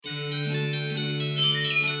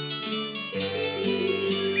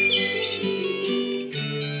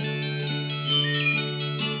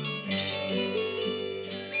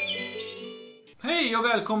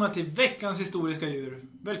välkomna till veckans historiska djur.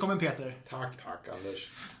 Välkommen Peter. Tack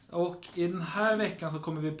Anders. Och i den här veckan så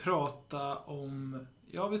kommer vi prata om...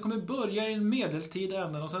 Ja, vi kommer börja i en medeltida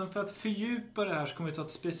änden. Och sen för att fördjupa det här så kommer vi ta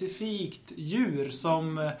ett specifikt djur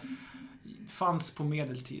som fanns på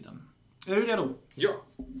medeltiden. Är du redo? Ja.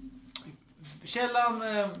 Källan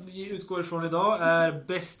vi utgår ifrån idag är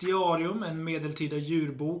Bestiarium, en medeltida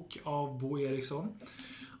djurbok av Bo Eriksson.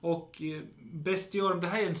 Och bestiarium, det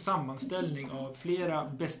här är en sammanställning av flera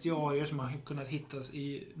bestiarier som har kunnat hittas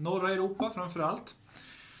i norra Europa framförallt.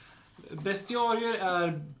 Bestiarier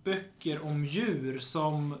är böcker om djur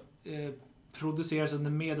som produceras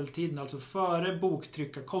under medeltiden, alltså före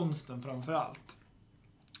boktryckarkonsten framförallt.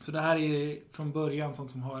 Så det här är från början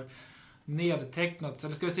sånt som har nedtecknats,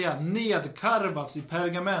 eller ska vi säga nedkarvats i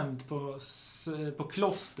pergament på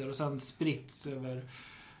kloster och sen spritts över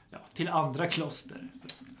till andra kloster.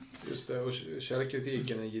 Just det, och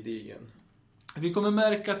källkritiken är gedigen. Vi kommer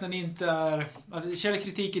märka att den inte är... Alltså,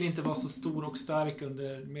 källkritiken inte var så stor och stark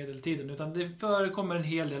under medeltiden, utan det förekommer en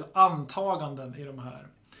hel del antaganden i de här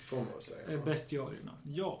bestiarierna.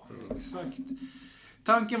 Ja, exakt.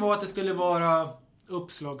 Tanken var att det skulle vara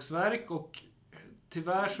uppslagsverk, och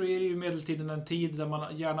tyvärr så är det ju medeltiden en tid där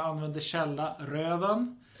man gärna använder källa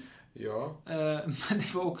röven. Ja. Men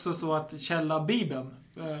det var också så att källa Bibeln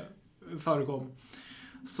förekom.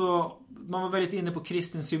 Så man var väldigt inne på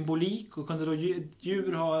kristen symbolik och kunde då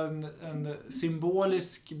djur ha en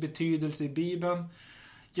symbolisk betydelse i Bibeln.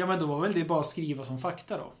 Ja, men då var väl det bara att skriva som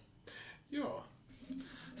fakta då. Ja.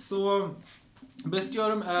 Så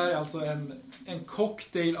bestiarium är alltså en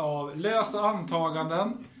cocktail av lösa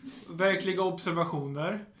antaganden, verkliga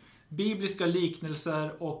observationer, bibliska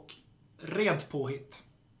liknelser och rent påhitt.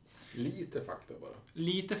 Lite fakta bara.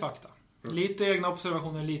 Lite fakta. Lite egna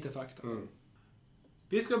observationer, lite fakta.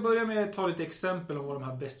 Vi ska börja med att ta lite exempel om vad de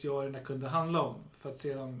här bestiarierna kunde handla om, för att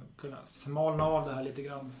sedan kunna smalna av det här lite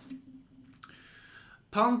grann.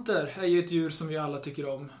 Panter är ju ett djur som vi alla tycker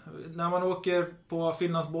om. När man åker på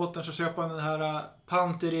Finlandsbåten så köper man den här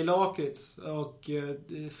panter i lakrits och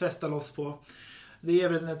fästar loss på. Det är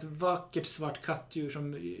väl ett vackert svart kattdjur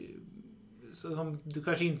som du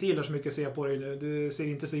kanske inte gillar så mycket att se på dig nu. Du ser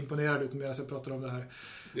inte så imponerad ut medan jag pratar om det här.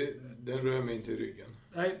 Den rör mig inte i ryggen.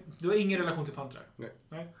 Nej, du har ingen relation till pantrar.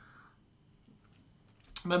 Nej.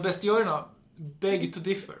 Men bestiarierna, beg to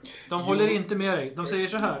differ. De håller inte med dig. De säger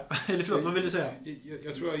så här. Eller förlåt, vad vill du säga?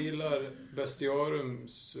 Jag tror jag gillar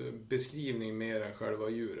bestiariums beskrivning mer än själva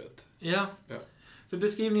djuret. Ja. För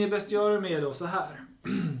beskrivningen i bestiarium är då så här.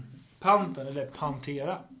 Panten, eller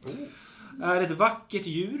pantera, är ett vackert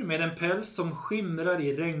djur med en päls som skimrar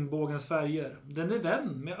i regnbågens färger. Den är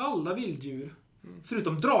vän med alla vilddjur.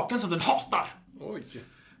 Förutom draken som den hatar. Oj.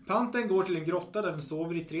 Panten går till en grotta där den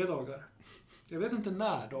sover i 3 dagar. Jag vet inte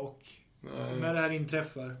när dock. Nej. När det här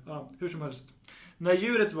inträffar. Ja, hur som helst. När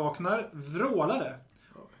djuret vaknar vrålar det.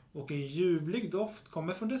 Och en ljuvlig doft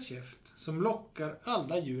kommer från dess käft som lockar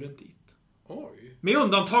alla djuren dit. Oj. Med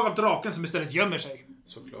undantag av draken som istället gömmer sig.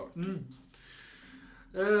 Såklart.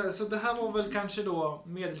 Så det här var väl kanske då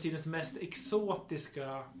medeltidens mest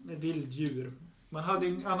exotiska vilddjur. Man hade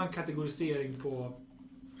en annan kategorisering på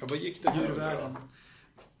vad gick det här djurvärlden.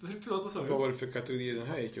 Förlåt, vad sa du? Vad var det för kategori den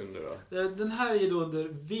här gick under då? Den här är ju då under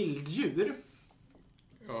vilddjur.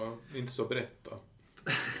 Ja, inte så brett då.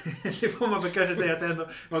 Det får man väl kanske säga att det ändå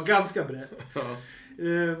var ganska brett. Ja.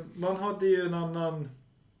 Man hade ju en annan...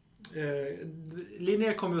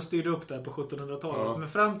 Linné kom ju och styrde upp där på 1700-talet. Ja. Men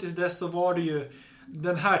fram tills dess så var det ju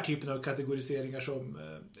den här typen av kategoriseringar som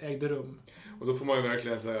ägde rum. Och då får man ju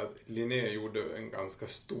verkligen säga att Linné gjorde en ganska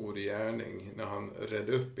stor gärning när han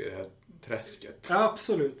redde upp i det här träsket. Ja,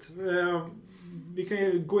 absolut. Vi kan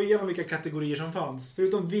ju gå igenom vilka kategorier som fanns.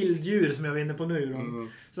 Förutom vilddjur som jag var inne på nu.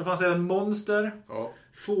 Så fanns även monster,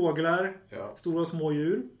 fåglar, stora och små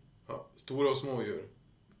djur. Ja, stora och små djur.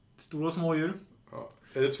 Stora och små djur. Ja.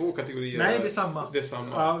 Är det 2 kategorier? Nej, det är samma. Det är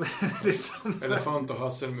samma. Ja, det är samma. Elefant och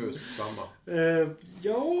hasselmus, samma.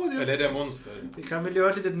 Eller är det monster? Vi kan väl göra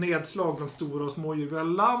ett litet nedslag från stora och små djur. Vi har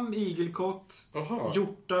lamm, igelkott,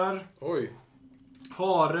 hjortar,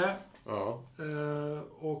 hare,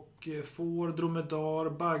 och får, dromedar,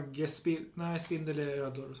 bagge, spindel,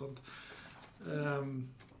 ödlor och sånt.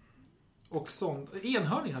 Och sånt.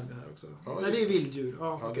 Enhörning hade vi här också. Ja, nej, det är vilddjur.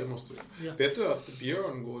 Ja, det måste vi. Ja. Vet du att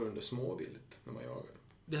björn går under småvilt när man jagar?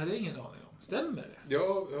 Det hade jag ingen aning om. Stämmer det?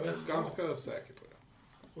 Ja, jag är ganska säker på det.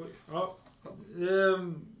 Oj, ja.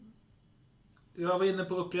 Jag var inne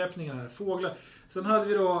på upprepningen här. Fåglar. Sen hade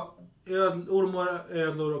vi då ormar,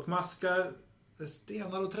 ödlor och maskar.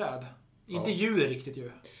 Stenar och träd. Inte djur riktigt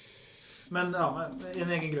ju. Men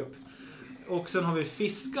en egen grupp. Och sen har vi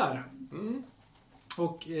fiskar.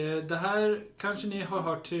 Och det här kanske ni har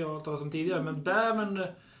hört talas om tidigare, men bävern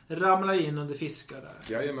ramlar in under fiskar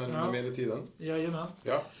där. Jajamän, under medeltiden. Jajamän.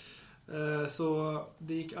 Ja. Så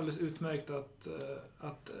det gick alldeles utmärkt att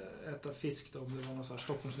äta fisk då, om det var någon sån här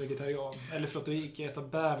Stockholms vegetarian. Eller förlåt, det gick att äta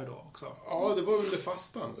bäver då också. Ja, det var under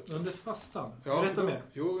fastan. Under fastan? Ja, berätta mer.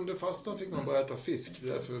 Jo, under fastan fick man bara äta fisk.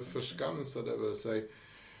 Därför förskansade väl sig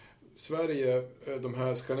Sverige, de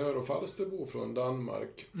här Skanör och Falsterbo från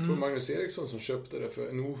Danmark. Från Magnus Eriksson som köpte det för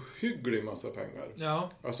en ohygglig massa pengar.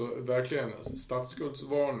 Ja. Alltså verkligen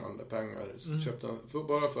statsskuldsvarnande pengar. Köpte han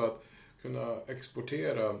bara för att kunna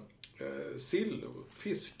exportera sill och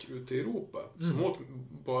fisk ut i Europa. Som åt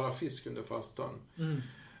bara fisk under fastan.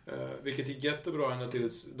 Vilket gick jättebra ända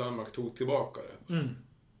tills Danmark tog tillbaka det.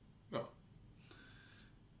 Ja.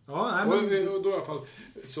 Ja, och då i alla fall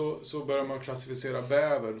så börjar man klassificera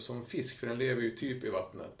bäver som fisk, för den lever ju typ i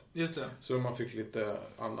vattnet. Just det. Så man fick lite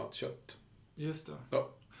annat kött. Just det. Ja.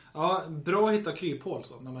 Ja, bra att hitta kryphål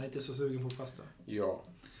så, när man inte är så sugen på fasta. Ja.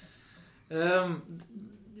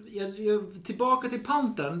 Tillbaka till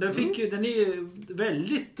pantern. Den är ju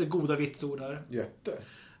väldigt goda vitsordar. Jätte.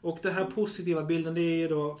 Och det här positiva bilden, det är ju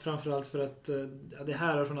då framförallt för att det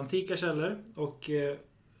här är från antika källor. Och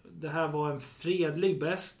det här var en fredlig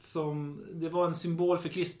bäst det var en symbol för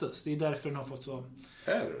Kristus. Det är därför den har fått så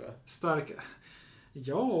starka.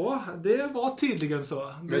 Ja, det var tydligen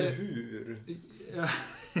så. Men hur?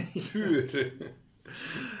 Hur?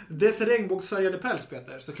 Dess regnbågsfärgade päls,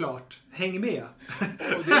 Peter, såklart. Häng med.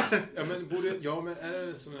 Men är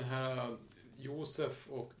det som den här Josef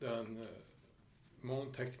och den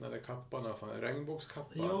mångtecknade kappan,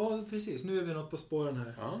 regnbågskappan? Ja, precis. Nu är vi något på spåren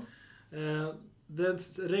här. Ja.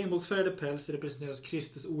 Dess regnbågsfärgade päls representeras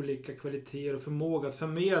Kristus olika kvaliteter och förmåga att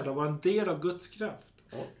förmedla och vara en del av Guds kraft.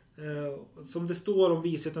 Som det står om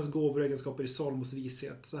vishetens gåvor och egenskaper i Salmos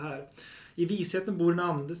vishet. Så här. I visheten bor en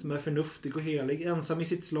ande som är förnuftig och helig, ensam i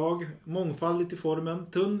sitt slag, mångfaldig i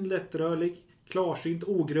formen, tunn, lättrörlig, klarsynt,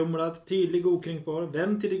 ogrumlad, tydlig och okränkbar,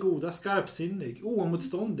 vänd till det goda, skarpsinnig,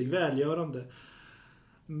 oemotståndig, välgörande,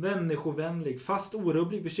 människovänlig, fast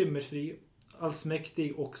orubblig, bekymmersfri,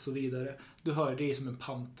 allsmäktig och så vidare. Du hör, det är som en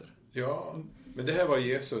panter. Ja, men det här var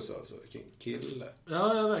Jesus alltså, kille.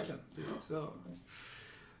 Ja, verkligen. Precis, ja.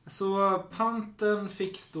 Så pantern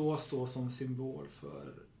fick stå som symbol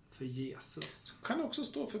för Jesus. Kan också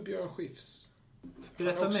stå för Björn Skifs.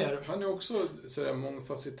 Berätta mer. Han är också sådär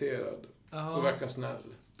mångfacetterad. Och verkar snäll.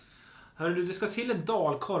 Hörru du ska till en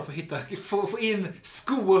dalkarl för att få in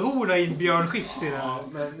skohorna in Björn Skifs i det här. Ja,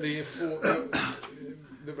 men det är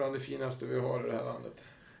det är bland det finaste vi har i det här landet.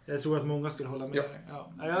 Jag tror att många skulle hålla med dig.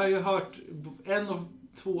 Ja. Jag har ju hört 1 och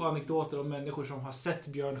 2 anekdoter om människor som har sett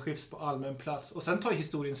Björn Skifs på allmän plats. Och sen tar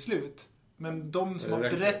historien slut. Men de som har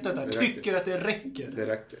berättat det tycker att det räcker. Det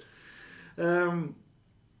räcker.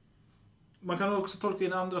 Man kan också tolka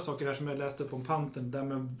in andra saker här som jag läste upp om panten. Där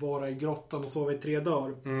med vara i grottan och sova i 3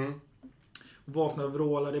 dagar. Vakna och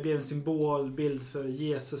vråla. Det blev en symbolbild för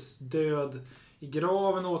Jesus död i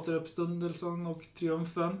graven, återuppståndelsen och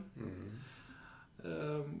triumfen.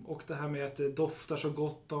 Och det här med att det doftar så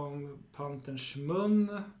gott om panterns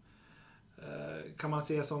mun. Kan man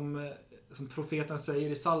se som profeten säger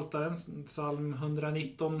i Psaltaren, psalm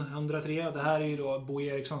 119-103. Det här är ju då Bo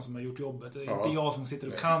Eriksson som har gjort jobbet. Det är inte jag som sitter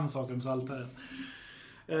och kan saker om Psaltaren.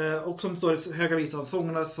 Och som står i Höga visan,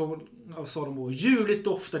 sångerna av Salomo. Ljuvligt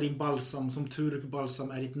doftar din balsam, som turk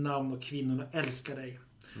balsam är ditt namn och kvinnorna älskar dig.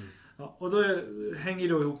 Ja, och då hänger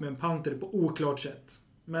det ihop med en panter på oklart sätt.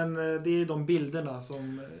 Men det är de bilderna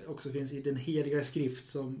som också finns i den heliga skrift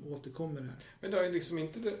som återkommer här. Men det har ju liksom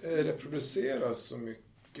inte reproducerats så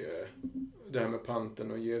mycket det här med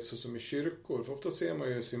panten och Jesus som i kyrkor. För ofta ser man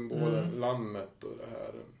ju symbolen lammet och det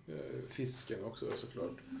här fisken också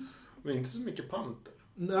såklart. Men inte så mycket panter.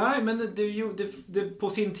 Nej, men det på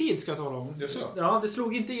sin tid ska jag tala om. Det så? Ja, det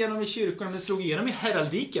slog inte igenom i kyrkan, det slog igenom i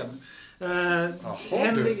heraldiken.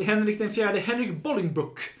 Henrik den fjärde, Henrik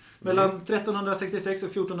Bolingbroke. Mellan 1366 och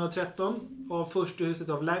 1413 av första huset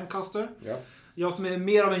av Lancaster. Ja. Jag som är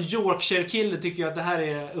mer av en Yorkshire-kille tycker att det här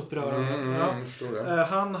är upprörande.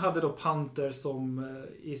 Han hade då panter som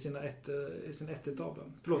i sin ättetavla.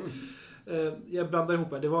 Förlåt. Jag blandar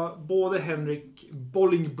ihop här. Det var både Henrik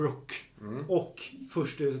Bolingbroke och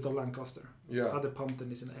första huset av Lancaster. Ja. Hade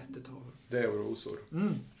pantern i sina ättetavlor. Det är rosor.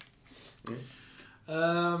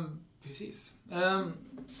 Precis.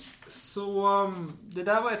 Så det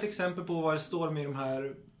där var ett exempel på vad det står med de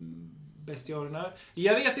här bestiarerna.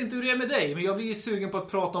 Jag vet inte hur det är med dig, men jag blir sugen på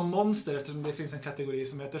att prata om monster eftersom det finns en kategori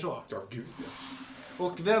som heter så. Ja, gud.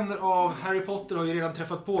 Och vänner av Harry Potter har ju redan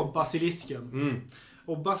träffat på basilisken.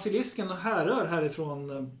 Och basilisken härrör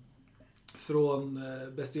härifrån från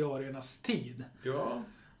bestiariernas tid. Ja.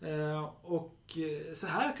 Och så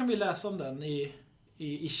här kan vi läsa om den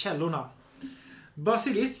i källorna.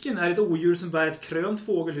 Basilisken är ett odjur som bär ett krönt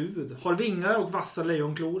fågelhuvud, har vingar och vassa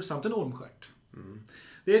lejonklor samt en ormstjärt.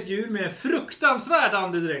 Det är ett djur med en fruktansvärd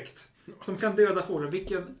andedräkt som kan döda fågeln.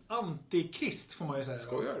 Vilken antikrist får man ju säga.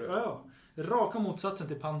 Skojar du? Ja. Raka motsatsen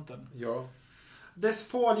till pantern. Ja. Dess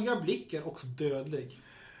farliga blick är också dödlig.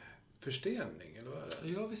 Förstening, eller vad är det?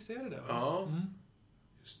 Ja, visst är det det. Ja,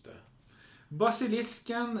 just det.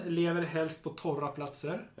 Basilisken lever helst på torra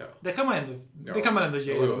platser. Ja. Det kan man ändå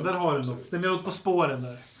ge dem. Där har du något. Den är något på spåren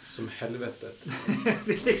där. Som helvetet.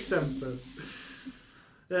 Till exempel.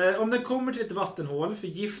 Om den kommer till ett vattenhål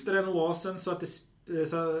förgiftar den oasen så att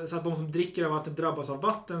de som dricker av vattnet drabbas av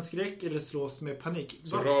vattenskräck eller slås med panik.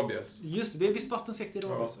 Så rabies. Just det är visst vattenskräck i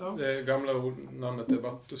rabies. Ja, det gamla namnet är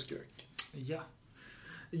vattuskräck. Ja.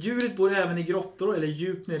 Djuret bor även i grottor eller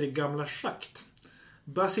djupt nere i gamla schakt.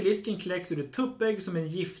 Basilisken kläcks ur ett tuppägg som en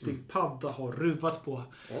giftig padda har ruvat på.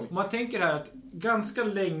 Om man tänker här att ganska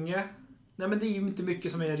länge... Nej, men det är ju inte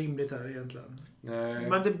mycket som är rimligt här egentligen. Nej.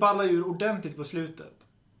 Men det ballar ur ordentligt på slutet.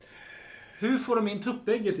 Hur får de in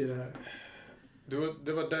tuppägget i det här?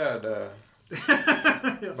 Det var där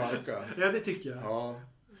det barkade. Ja, det tycker jag. Ja.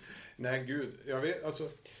 Nej, gud. Jag vet, alltså...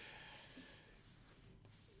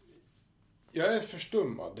 Jag är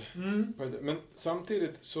förstummad. Men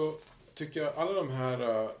samtidigt så tycker jag alla de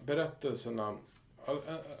här berättelserna...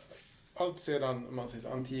 Allt sedan man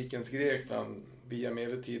säger, antikens Grekland via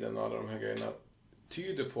medeltiden och alla de här grejerna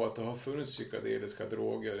tyder på att det har funnits psykedeliska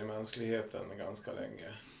droger i mänskligheten ganska länge.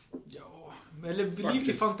 Ja, eller liv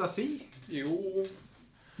i fantasi. Jo.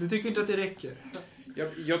 Du tycker inte att det räcker?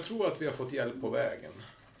 Jag tror att vi har fått hjälp på vägen.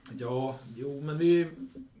 Ja, jo, men vi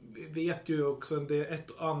vet ju också det är ett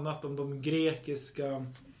och annat om de grekiska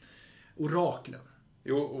oraklen.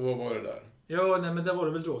 Jo, och vad var det där? Ja, nej, men där var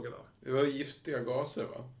det väl droger, va? Det var giftiga gaser,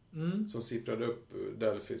 va? Som sipprade upp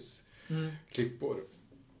Delfis klippor.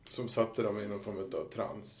 Som satte dem i någon form av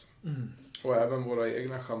trans. Och även våra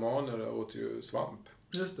egna schamaner åt ju svamp.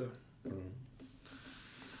 Just det.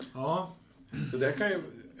 Ja. Så det kan ju...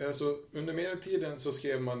 Alltså, under medeltiden så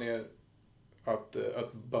skrev man ner att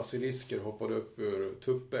basilisker hoppade upp ur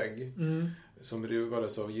tuppägg. Som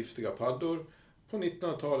ruvades av giftiga paddor. På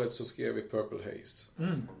 1900-talet så skrev vi Purple Haze.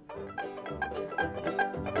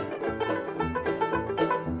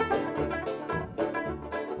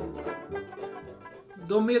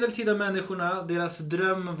 De medeltida människorna, deras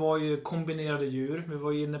dröm var ju kombinerade djur. Vi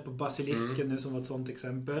var ju inne på basilisken nu som var ett sånt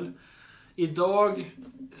exempel. Idag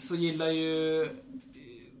så gillar ju...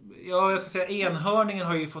 Ja, jag ska säga enhörningen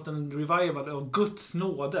har ju fått en revival av Guds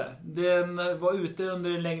nåde. Den var ute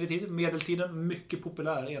under en längre tid, medeltiden, mycket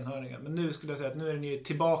populär enhörningen. Men nu skulle jag säga att nu är den ju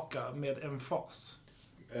tillbaka med en fas.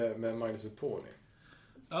 Med Magnus Pony.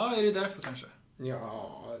 Ja, är det därför kanske?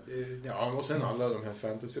 Ja, och sen alla de här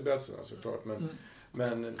fantasyberättelserna såklart.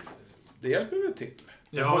 Men det hjälper väl till.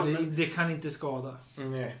 Ja, det kan inte skada.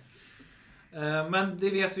 Nej. Men det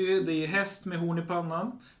vet vi ju, det är häst med horn i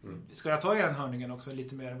pannan. Ska jag ta enhörningen också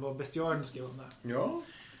lite mer vad bestiarien skrev om det? Ja.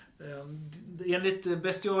 Enligt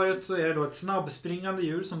bestiariet så är det då ett snabbspringande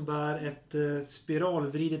djur som bär ett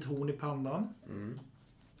spiralvridet horn i pannan.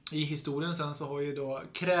 I historien sen så har ju då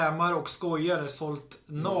krämar och skojare sålt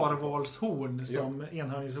narvalshorn som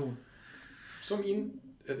enhörningshorn.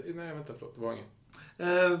 Nej, vänta, förlåt, det var inget.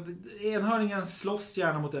 Enhörningen slåss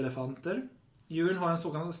gärna mot elefanter. Djuren har en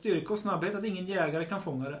sådan styrka och snabbhet att ingen jägare kan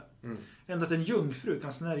fånga det. Endast en jungfru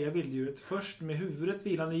kan snärja vilddjuret. Först med huvudet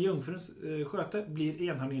vilande i jungfruns sköte blir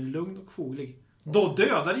enhörningen lugn och foglig. Då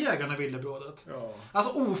dödar jägarna villebrådet. Ja.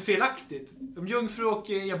 Alltså ofelaktigt. Om jungfru och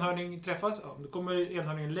enhörning träffas, då kommer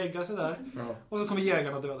enhörningen lägga sig där. Ja. Och så kommer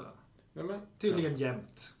jägarna döda den. Nej, men, tydligen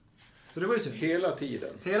jämt. Så det var ju synd. Hela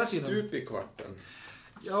tiden. Stup i kvarten.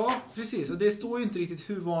 Ja, precis. Och det står ju inte riktigt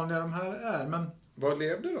hur vanliga de här är. Men var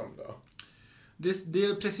levde de då?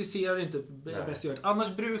 Det preciserar inte bestiariet.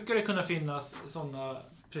 Annars brukar det kunna finnas sådana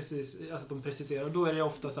att de preciserar. Och då är det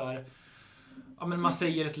ofta så här... Ja, men man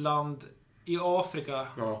säger ett land i Afrika.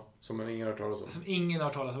 Ja, som ingen har talat om. Som ingen har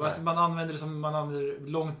talat om. Alltså man använder det som man använder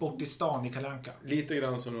långt bort i stan i Kalle Anka. Lite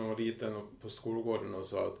grann som när man var liten och på skolgården och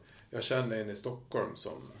sa att jag kände en i Stockholm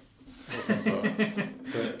som... Och sen så...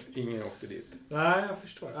 för ingen åkte dit. Nej, jag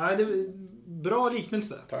förstår. Nej, det är bra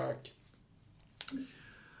liknelse. Tack.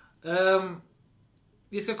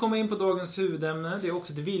 Vi ska komma in på dagens huvudämne. Det är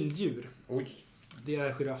också ett vilddjur. Oj. Det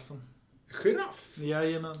är giraffen. Giraff?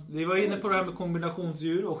 Jajamän. Vi var inne på det här med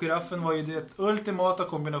kombinationsdjur. Och giraffen var ju det ultimata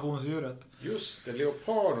kombinationsdjuret. Just det,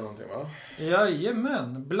 leopard och någonting, va?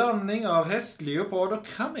 Jajamän. Blandning av häst, leopard och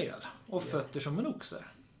kamel. Och fötter som en oxe.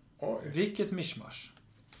 Oj. Vilket mischmasch.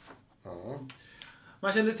 Ja.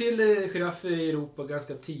 Man kände till giraffer i Europa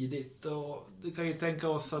ganska tidigt. Och du kan ju tänka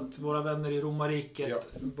oss att våra vänner i romarriket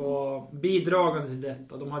var bidragande till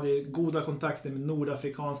detta. De hade goda kontakter med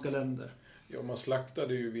nordafrikanska länder. Ja, man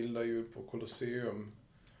slaktade ju vilda djur på Colosseum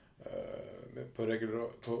på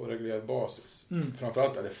reguljär basis.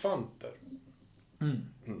 Framförallt elefanter.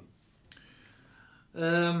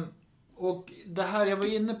 Och det här, jag var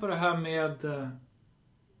inne på det här med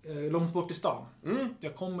långt bort i stan.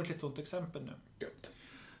 Jag kommer till ett sånt exempel nu. Gött.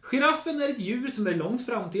 Giraffen är ett djur som är långt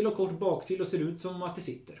fram till och kort bak till och ser ut som att det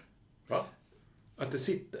sitter. Va? Att det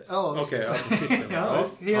sitter? Ja. Okej, att det sitter. Ja,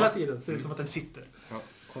 hela tiden ser det ut som att den sitter. Ja,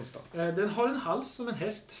 konstant. Den har en hals som en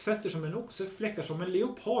häst, fötter som en oxe, fläckar som en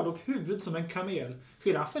leopard och huvud som en kamel.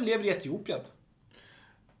 Giraffen lever i Etiopien.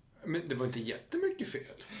 Men det var inte jättemycket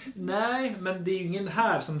fel. Nej, men det är ingen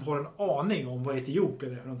här som har en aning om vad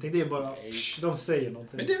Etiopien är för någonting. Det är bara, de säger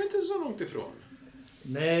någonting. Men det är väl inte så långt ifrån?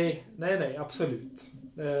 Nej, absolut.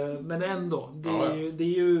 Men ändå, det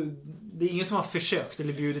är ingen som har försökt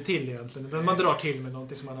eller bjudit till egentligen. Utan man drar till med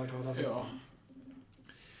någonting som man har hört talas om. Ja.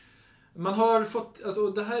 Man har fått,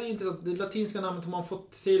 alltså det här är intressant. Det latinska namnet har man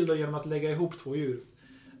fått till då genom att lägga ihop två djur.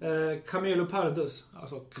 Camelopardus,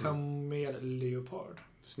 alltså kamelleopard.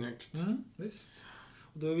 Snyggt. Visst.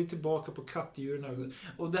 Och då är vi tillbaka på kattdjuren.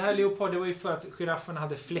 Och det här leopard, det var ju för att girafferna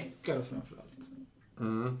hade fläckar framförallt.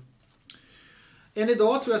 Än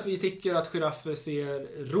idag tror jag att vi tycker att giraffer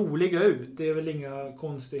ser roliga ut. Det är väl inga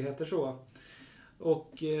konstigheter så.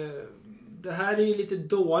 Och det här är ju lite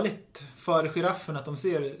dåligt för giraffen att de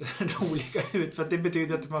ser roliga ut. För att det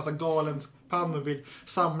betyder att en massa galenspannor vill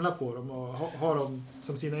samla på dem och ha dem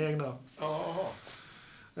som sina egna. Jaha.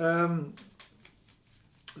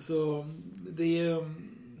 Så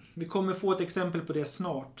vi kommer få ett exempel på det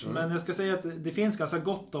snart. Men jag ska säga att det finns ganska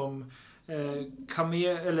gott om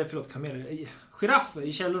giraffer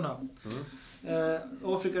i källorna.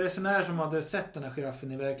 Afrikaresenärer som hade sett den här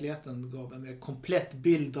giraffen i verkligheten gav en mer komplett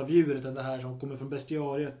bild av djuret än det här som kommer från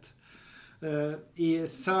bestiariet.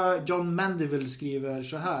 Sir John Mandeville skriver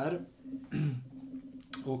så här.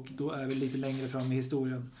 Och då är vi lite längre fram i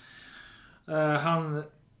historien. Han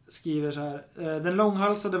skriver så här. Den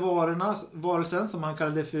långhalsade varelsen som han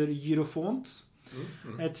kallade för gyrofonts.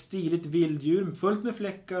 Ett stiligt vilddjur fullt med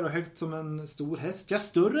fläckar och högt som en stor häst. Ja,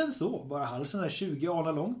 större än så. Bara halsen är 20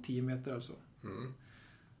 alnar lång, 10 meter alltså.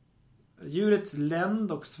 Djurets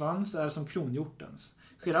länd och svans är som kronhjortens.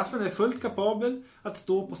 Giraffen är fullt kapabel att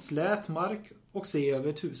stå på slät mark och se över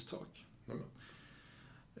ett hustak.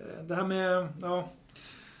 Det här med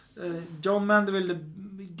John Mandeville,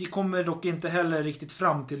 det kommer dock inte heller riktigt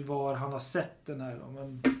fram till var han har sett den här.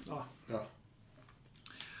 Men, ja.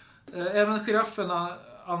 Även girafferna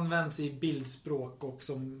används i bildspråk och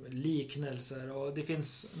som liknelser. Och det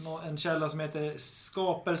finns en källa som heter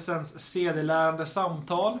Skapelsens sedelärande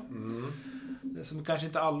samtal. Som kanske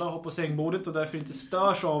inte alla har på sängbordet och därför inte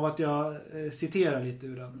störs av att jag citerar lite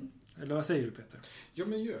ur den. Eller vad säger du, Peter? Ja,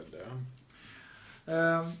 men gör det.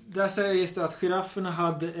 Där sägs det att girafferna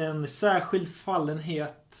hade en särskild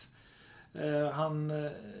fallenhet.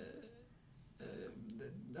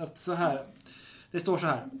 Att så här. Det står så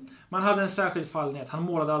här. Man hade en särskild fallenhet. Han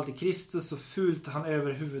målade alltid Kristus så fult han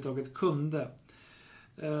överhuvudtaget kunde.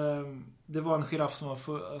 Det var en giraff som var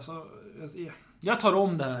jag tar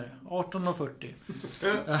om det här. 1840.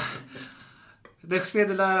 Den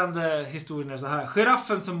sedelärande historien är så här.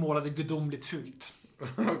 Giraffen som målade gudomligt fult.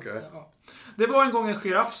 Okay. Ja. Det var en gång en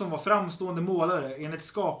giraff som var framstående målare enligt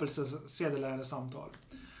skapelsens sedelärande samtal.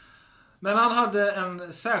 Men han hade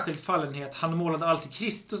en särskild fallenhet. Han målade alltid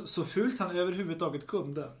Kristus så fult han överhuvudtaget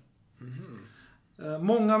kunde.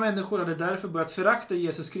 Många människor hade därför börjat förakta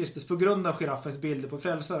Jesus Kristus på grund av giraffens bilder på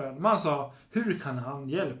frälsaren. Man sa, hur kan han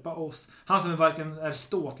hjälpa oss? Han som varken är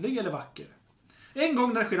ståtlig eller vacker. En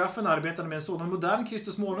gång när giraffen arbetade med en sådan modern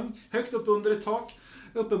Kristusmålning, högt upp under ett tak,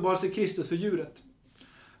 uppenbar sig Kristus för djuret.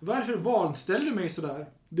 Varför vanställer du mig sådär?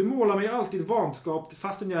 Du målar mig alltid vanskapt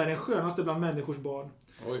fastän jag är den skönaste bland människors barn.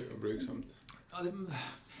 Oj, vad blygsamt.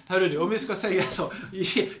 Hörru du, om vi ska säga så.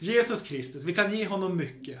 Jesus Kristus, vi kan ge honom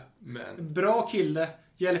mycket. Men. Bra kille,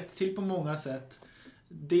 hjälpte till på många sätt.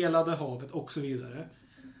 Delade havet och så vidare.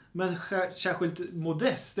 Men särskilt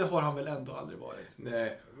modest, det har han väl ändå aldrig varit.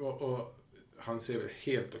 Nej, och han ser väl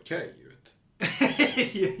helt okej ut.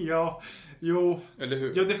 Ja, jo. Eller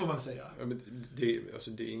hur? Ja, det får man säga. Ja, men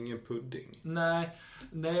det är ingen pudding. Nej,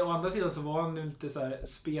 å andra sidan så var han lite så här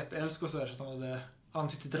spetälsk och så där så att han hade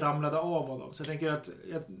ansiktet ramlade av honom. Så jag tänker att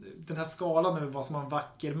den här skalan över vad som är en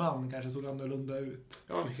vacker man kanske såg annorlunda ut.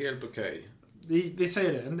 Ja, helt okej. Vi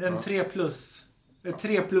säger det, en 3+. Ett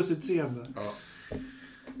 3+ utseende. Ja.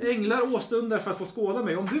 Änglar åstundar för att få skåda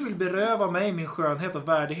mig. Om du vill beröva mig min skönhet och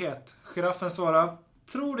värdighet. Giraffen svarar: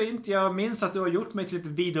 tror det inte, jag minns att du har gjort mig till ett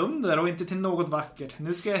vidunder och inte till något vackert.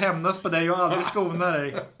 Nu ska jag hämnas på dig och aldrig skona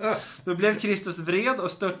dig. Då blev Kristus vred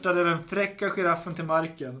och störtade den fräcka giraffen till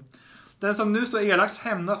marken. Den som nu så elaks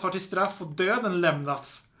hämnas har till straff och döden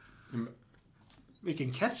lämnats.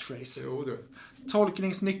 Vilken catchphrase. Jo, du.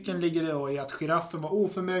 Tolkningsnyckeln ligger då i att giraffen var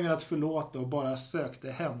oförmögen att förlåta och bara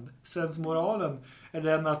sökte hämnd. Sensmoralen är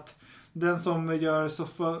den att den som gör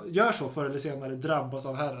så förr eller senare drabbas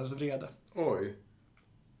av Herrens vrede. Oj.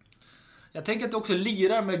 Jag tänker att det också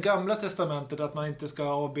lirar med Gamla testamentet att man inte ska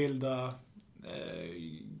avbilda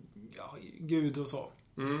Gud och så.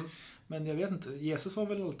 Mm. Men jag vet inte, Jesus har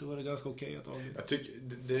väl alltid varit ganska okej att avbilda. Jag tycker,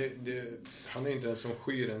 han är inte en som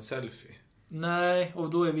skyr en selfie. Nej, och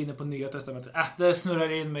då är vi inne på Nya testamentet. Det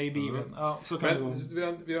snurrar in mig i Bibeln. Mm. Ja, så kan Men det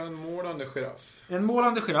gå. vi har en målande giraff. En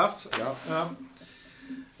målande giraff. Ja.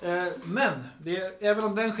 Men även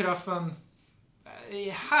om den giraffen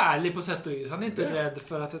är härlig på sätt och vis. Han är inte rädd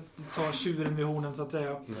för att ta tjuren vid hornen så att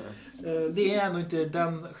säga. Det är ändå inte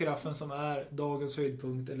den giraffen som är dagens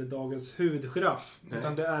höjdpunkt eller dagens huvudgiraff.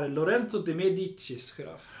 Utan det är Lorenzo de Medicis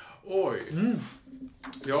giraff. Oj. Mm.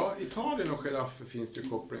 Ja, Italien och giraffer finns det ju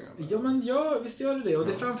kopplingar med. Ja, men visst gör det. Och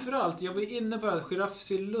det är framförallt, jag var inne på att giraffer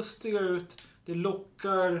ser lustiga ut. Det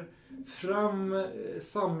lockar fram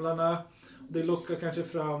samlarna. Det lockar kanske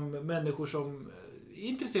fram människor som är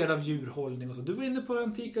intresserade av djurhållning och så. Du var inne på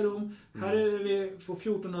antika Rom. Här är vi på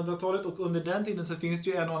 1400-talet och under den tiden så finns det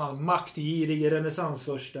ju en och annan maktgirig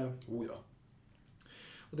renässansförsta. Oh ja.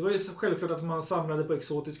 Och det var ju så självklart att man samlade på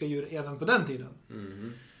exotiska djur även på den tiden.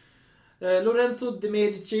 Mm. Lorenzo de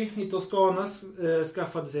Medici i Toscana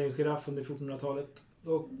skaffade sig en giraff under 1400-talet.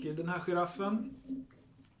 Och den här giraffen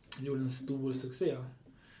gjorde en stor succé.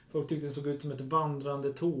 Folk tyckte den såg ut som ett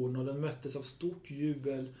vandrande torn och den möttes av stort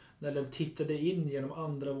jubel när den tittade in genom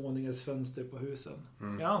andra våningens fönster på husen.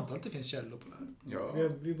 Jag antar att det finns källor på det här. Ja.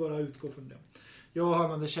 Vi bara utgår från det. Jag och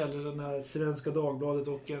han hade källor, den här Svenska Dagbladet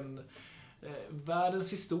och en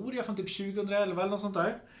Världens historia från typ 2011 eller något sånt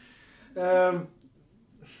där.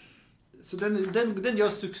 Så den gör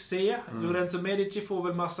succé. Lorenzo Medici får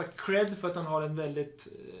väl massa cred för att han har ett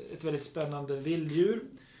väldigt spännande vilddjur.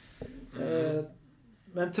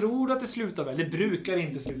 Men tror du att det slutar väl? Det brukar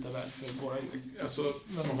inte sluta väl för våra djur. Alltså,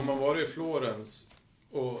 om man varit i Florens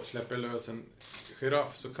och släpper lös en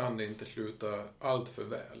giraff så kan det inte sluta allt för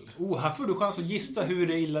väl. Här får du chans att gissa hur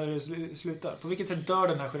det illa slutar. På vilket sätt dör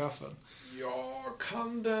den här giraffen? Ja,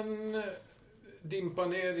 kan den dimpa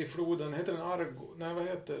ner i floden? Heter den Argo? Nej, vad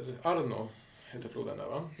heter Arno? Heter floden där,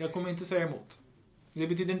 va? Jag kommer inte säga emot. Det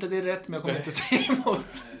betyder inte att det är rätt, men jag kommer inte säga emot.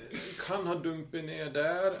 Kan ha dumpit ner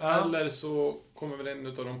där. Ja. Eller så kommer väl en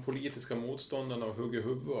av de politiska motståndarna och hugger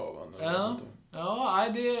huvudet av honom. Ja,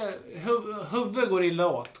 huvudet går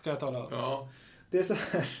illa åt, kan jag tala om. Ja. Det är så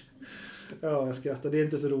här. Ja, jag skrattar. Det är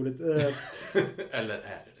inte så roligt. Eller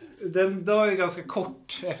är det? Den dör ju ganska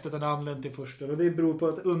kort efter att den anlänt till första. Och det beror på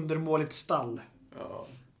ett undermåligt stall. Ja.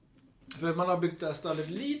 För man har byggt det här stallet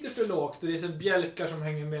lite för lågt. Och det är så bjälkar som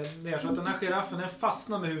hänger med ner. Så att den här giraffen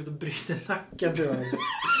fastnar med huvudet och bryter nacken.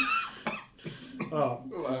 Ja.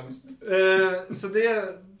 Så det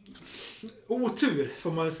är otur,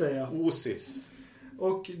 får man säga. Osis.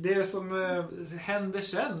 Och det som händer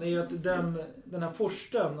sen är ju att den här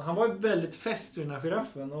forsten, han var väldigt fäst vid den här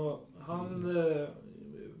giraffen. Och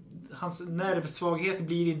hans nervsvaghet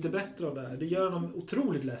blir inte bättre av det här. Det gör honom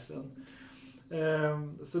otroligt ledsen.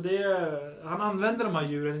 Så han använder de här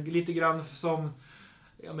djuren lite grann som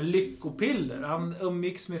lyckopiller. Han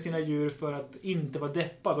umgicks med sina djur för att inte vara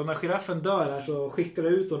deppad. Och när giraffen dör här så skickar det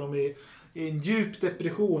ut honom i en djup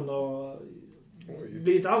depression och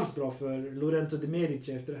blir inte alls bra för Lorenzo de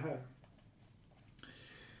Medici efter det här.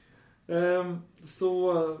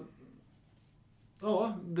 Så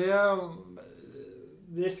ja,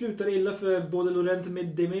 det slutar illa för både Lorenzo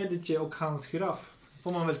de Medici och hans giraff,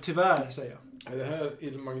 får man väl tyvärr säga. Är det här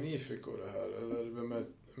Il Magnifico det här?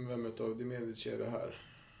 Eller vem utav de Medici är det här?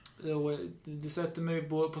 Du sätter mig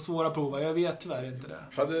på svåra prov. Jag vet tyvärr inte det.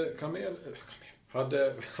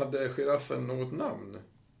 Hade giraffen något namn?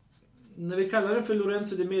 När vi kallar den för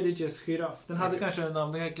Lorenzo de Medicis giraff. Den hade kanske en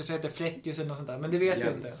namn. Den kanske heter Fläckis eller något sånt där. Men det vet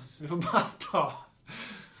jag inte. Vi får bara ta.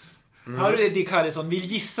 Hör du det, Dick Harrison? Vi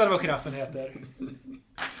gissar vad giraffen heter.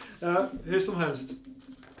 Ja, hur som helst.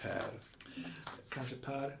 Per. Kanske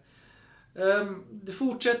Per. Det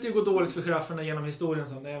fortsätter ju gå dåligt för girafferna genom historien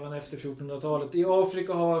sen, även efter 1400-talet. I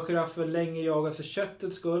Afrika har giraffer länge jagats för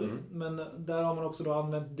köttets skull. Men där har man också då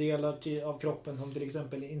använt delar av kroppen som till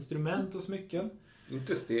exempel instrument och smycken.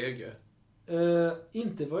 Inte stege.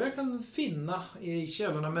 Inte vad jag kan finna i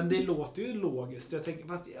källorna, men det låter ju logiskt. Jag tänker,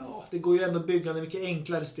 fast det går ju ändå att bygga en mycket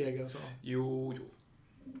enklare steg än så. Jo.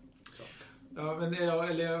 Sant. Ja, men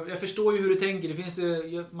jag förstår ju hur du tänker. Det finns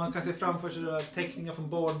man kan se framför sig teckningar från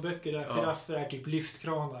barnböcker där giraffer är typ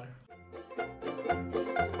lyftkranar.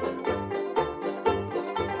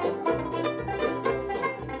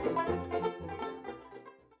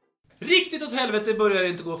 Riktigt åt helvete börjar det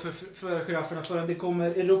inte gå för girafferna förrän det kommer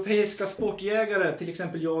europeiska sportjägare, till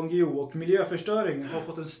exempel Jan Guillou, och miljöförstöring har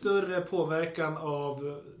fått en större påverkan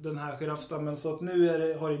av den här giraffstammen, så att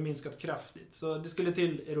nu har det minskat kraftigt. Så det skulle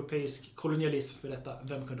till europeisk kolonialism för detta,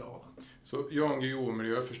 vem kunde ana? Så Jan Guillou och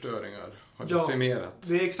miljöförstöringar har decimerat.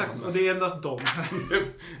 Det är exakt, och det är endast dem.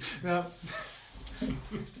 Ja.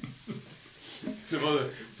 Det var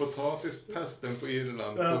potatispesten på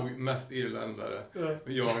Irland, tog mest irländare.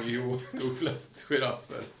 Jan Guillou tog flest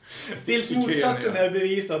giraffer. Tills motsatsen är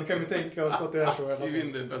bevisad, kan vi tänka oss att det är så. Vi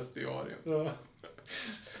vinner bestiarium. Ja.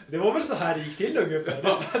 Det var väl så här det gick till ungefär.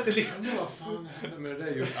 Vad fan hände med det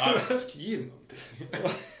där? Skriv någonting.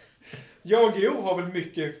 Jan Guillou har väl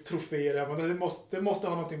mycket troféer, men det måste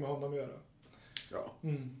ha någonting med honom att göra. Ja.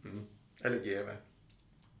 Eller GV.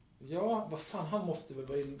 Ja, vad fan, han måste väl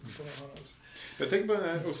vara in på den här också. Jag tänker på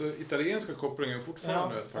den här också italienska kopplingen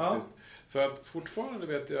fortfarande faktiskt. Ja. För att fortfarande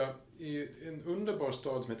vet jag, i en underbar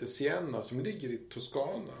stad som heter Siena som ligger i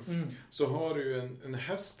Toscana, så har du ju en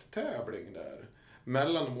hästtävling där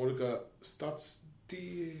mellan de olika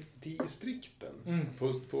stadsdistrikten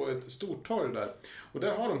på ett stort torg där. Och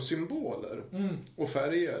där har de symboler och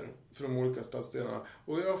färger för de olika stadsdelarna.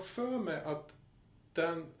 Och jag har för mig att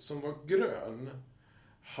den som var grön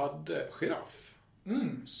hade giraff.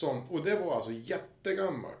 Och det var alltså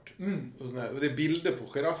jättegammalt. Och det är bilder på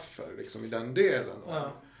giraffer liksom, i den delen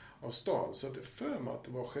av stan. Så att det för mig att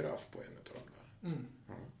det var giraff på en av dem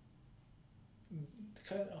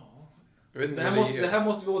där. Det här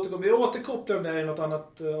måste vi återkomma. Vi återkopplar om det här i något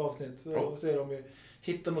annat avsnitt. Och ser om vi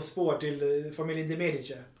hittar något spår till familjen De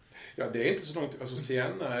Medici. Ja, det är inte så långt. Alltså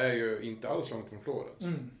Siena är ju inte alls långt från Florens.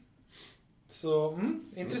 Så,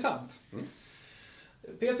 intressant.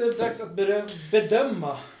 Peter, dags att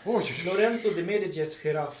bedöma Lorenzo de Medicis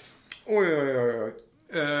giraff. Oj.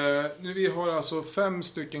 Vi har alltså 5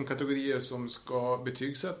 stycken kategorier som ska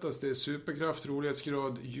betygsättas. Det är superkraft,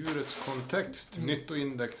 rolighetsgrad, djurets kontext,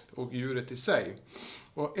 nyttoindex och djuret i sig.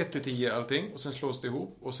 Och 1-10 allting, och sen slås det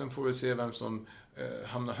ihop. Och sen får vi se vem som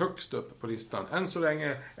hamnar högst upp på listan. Än så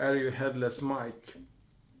länge är det ju Headless Mike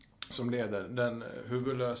som leder, den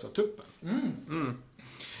huvudlösa tuppen.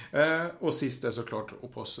 Och sist är såklart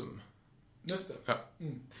opossum. Just det. Ja.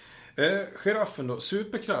 Giraffen då,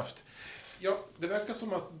 superkraft. Ja, det verkar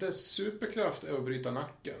som att dess superkraft är att bryta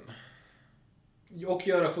nacken. Och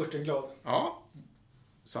göra försten glad. Ja,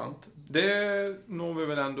 sant. Det når vi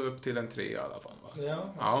väl ändå upp till en 3 i alla fall, va?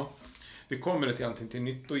 Ja. Vi kommer lite grann till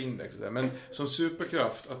nyttoindex där. Men som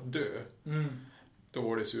superkraft att dö,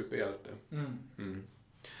 då är det superhjälte.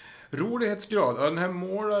 Rolighetsgrad, den här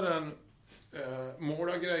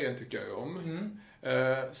målargrejen tycker jag om.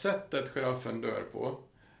 Sättet giraffen dör på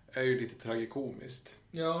är ju lite tragikomiskt.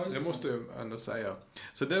 Ja, det måste jag ändå säga.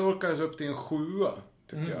 Så det orkar upp till en 7,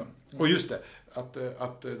 tycker jag. Och just det,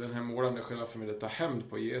 att den här målande giraffen ville ta hämnd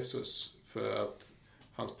på Jesus för att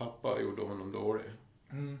hans pappa gjorde honom dålig.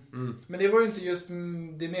 Men det var ju inte just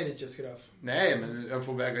De Medicis giraff. Nej, men jag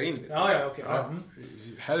får väga in lite. Ja, okej.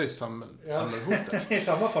 Här är samlarhotet. Det är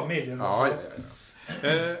samma familj. Ja.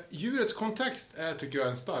 Djurets kontext är, tycker jag,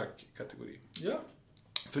 en stark kategori. Ja.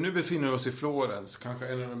 För nu befinner vi oss i Florens, kanske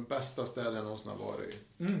en av de bästa städerna jag någonsin har varit i.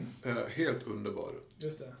 Helt underbar.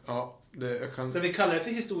 Just det. Ja, Så vi kallar det för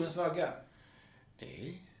historiens vagga?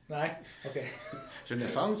 Nej, okej.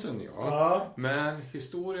 Renässansen, ja. Men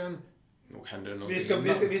historien, nog händer det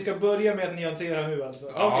någonting. Vi ska börja med att nyansera nu alltså.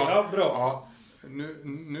 Okej, bra. Ja,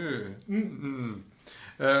 nu.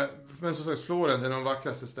 Men som sagt, Florens är de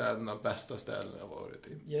vackraste städerna, bästa städerna jag har varit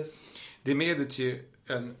i. Yes. De Medici,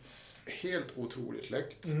 en helt otrolig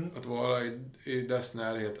släkt. Att vara i dess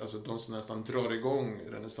närhet, alltså de som nästan drar igång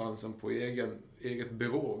renässansen på eget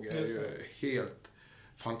bevåg är ju helt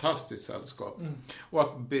fantastiskt sällskap. Och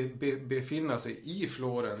att befinna sig i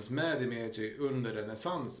Florens med De Medici under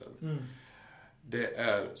renässansen, det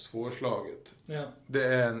är svårslaget. Ja. Det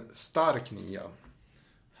är en stark 9.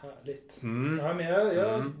 Härligt. Ja, men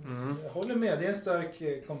jag håller med. Det är en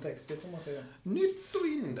stark kontext, det får man säga.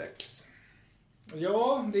 Nyttoindex.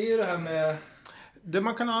 Ja, det är ju det här med... Det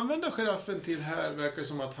man kan använda giraffen till här verkar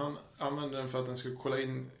som att han använder den för att den ska kolla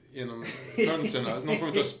in genom fönstren. Någon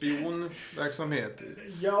form av spionverksamhet.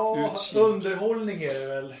 Ja, Utkik. underhållning är det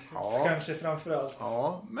väl. Ja. Kanske framförallt.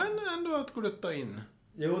 Ja, men ändå att glutta in.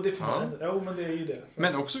 Jo, det får man. Jo, men det är ju det.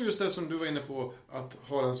 Men också just det som du var inne på, att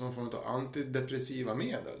ha den som form av antidepressiva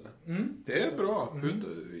medel. Det är bra.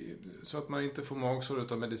 Så att man inte får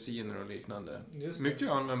magsår av mediciner och liknande. Mycket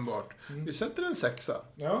användbart. Vi sätter en 6.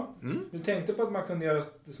 Ja, du tänkte på att man kunde göra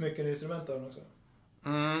smyckeninstrument av den också?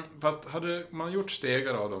 Fast hade man gjort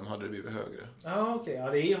stegar av dem hade det blivit högre. Ja, okej. Ja,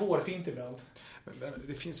 det är hårfint ibland. Men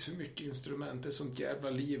det finns för mycket instrument. Det är sånt jävla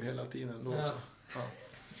liv hela tiden. Då Ja. så. Ja.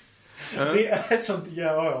 Det är sånt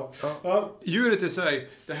ja. Djuret i sig,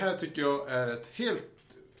 det här tycker jag är ett helt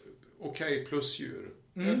okej plusdjur.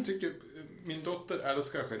 Jag tycker min dotter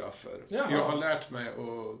älskar giraffer. Jaha. Jag har lärt mig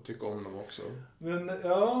att tycka om dem också. Men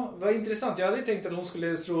ja, vad intressant. Jag hade tänkt att hon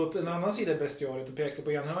skulle slå upp en annan sida i bestiariet och peka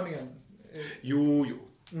på enhörningen. Jo,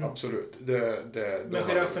 absolut. Men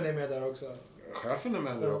giraffen är med där också. Giraffen är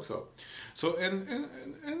med där också. Så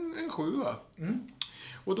en 7.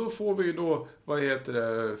 Och då får vi ju då,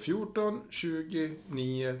 14, 20,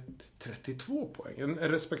 9, 32 poäng. En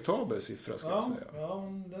respektabel siffra ska jag säga. Ja,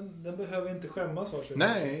 den behöver inte skämmas för sig.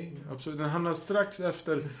 Nej, absolut. Den hamnar strax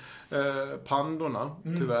efter pandorna,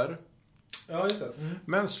 tyvärr. Ja, just det.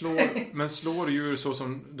 Men slår djur så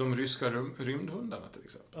som de ryska rymdhundarna till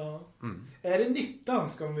exempel. Ja. Är det nyttan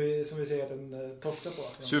som vi säger att den torskar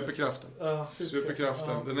på? Superkraften. Ja, Superkraften.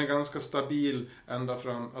 Ja. Den är ganska stabil ända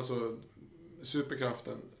fram. Alltså,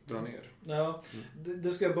 superkraften drar ner. Ja,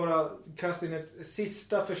 då ska jag bara kasta in ett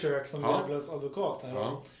sista försök som djävulens advokat här.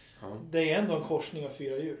 Ja. Det är ändå en korsning av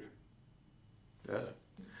 4 djur. Det är det.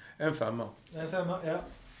 En 5. En 5, ja.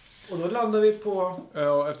 Och då landar vi på...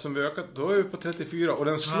 Ja, eftersom vi ökat, då är vi på 34. Och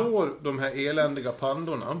den slår de här eländiga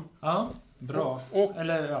pandorna. Ja, bra.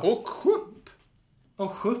 Och sjupp.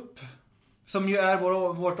 Och sjupp. Som ju är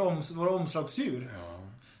våra omslagsdjur. Ja.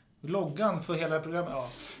 Loggan för hela programmet. Ja.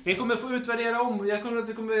 Vi kommer få utvärdera jag kommer att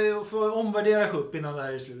vi kommer få omvärdera sjupp innan det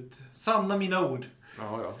här är slut. Sanna mina ord.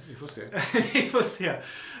 Ja, vi får se. Vi får se.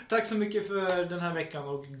 Tack så mycket för den här veckan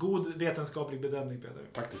och god vetenskaplig bedömning, Peter.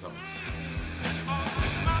 Tack detsamma.